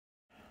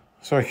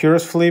So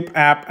here's Flip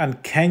app,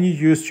 and can you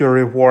use your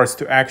rewards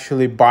to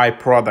actually buy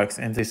products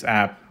in this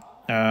app?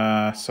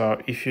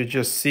 So if you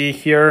just see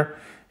here,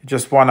 you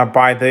just want to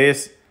buy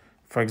this,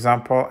 for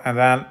example, and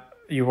then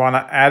you want to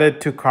add it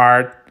to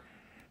cart.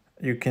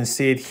 You can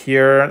see it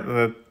here.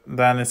 That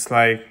then it's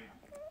like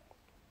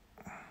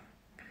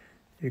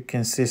you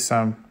can see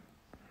some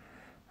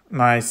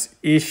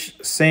nice-ish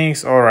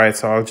things. All right,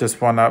 so I'll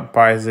just want to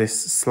buy these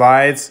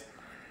slides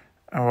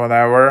and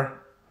whatever.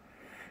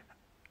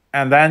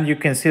 And then you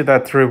can see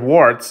that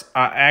rewards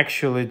are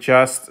actually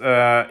just,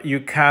 you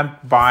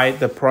can't buy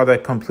the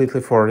product completely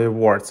for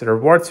rewards. The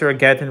rewards you're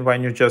getting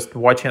when you're just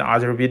watching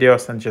other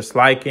videos and just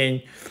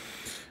liking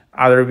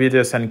other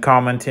videos and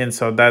commenting.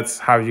 So that's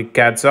how you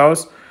get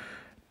those.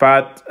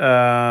 But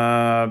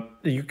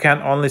you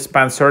can only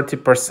spend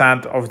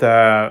 30% of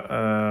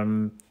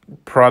the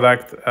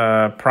product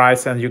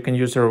price, and you can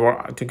use the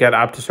reward to get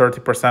up to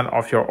 30%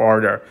 of your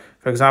order.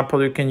 For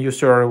example, you can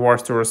use your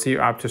rewards to receive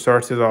up to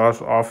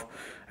 $30 off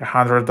a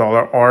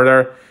 $100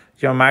 order.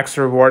 Your max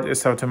reward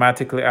is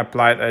automatically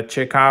applied at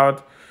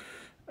checkout.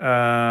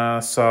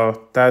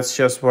 So that's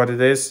just what it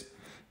is.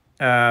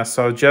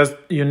 So just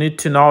you need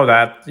to know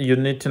that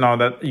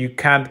you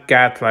can't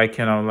get like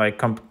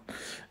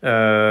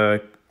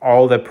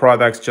all the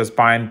products just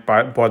bought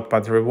by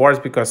the rewards,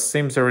 because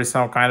seems there is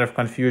some kind of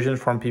confusion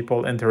from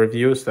people in the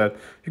reviews that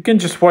you can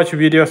just watch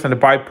videos and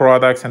buy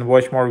products and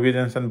watch more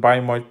videos and buy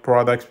more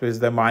products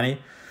with the money.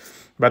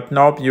 But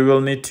nope, you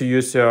will need to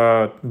use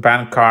your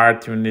bank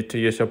card, you need to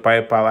use your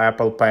PayPal,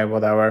 Apple Pay,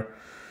 whatever.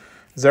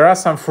 There are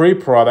some free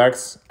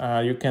products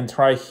you can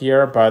try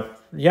here, but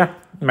yeah,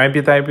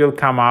 maybe they will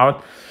come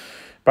out.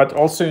 But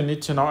also you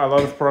need to know a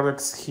lot of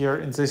products here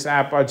in this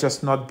app are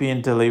just not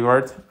being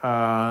delivered.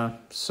 Yeah,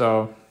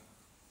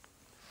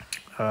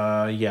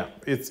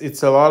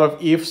 it's a lot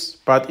of ifs,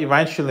 but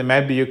eventually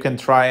maybe you can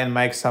try and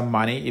make some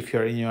money if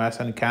you're in US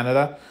and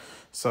Canada.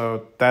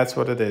 So that's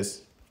what it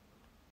is.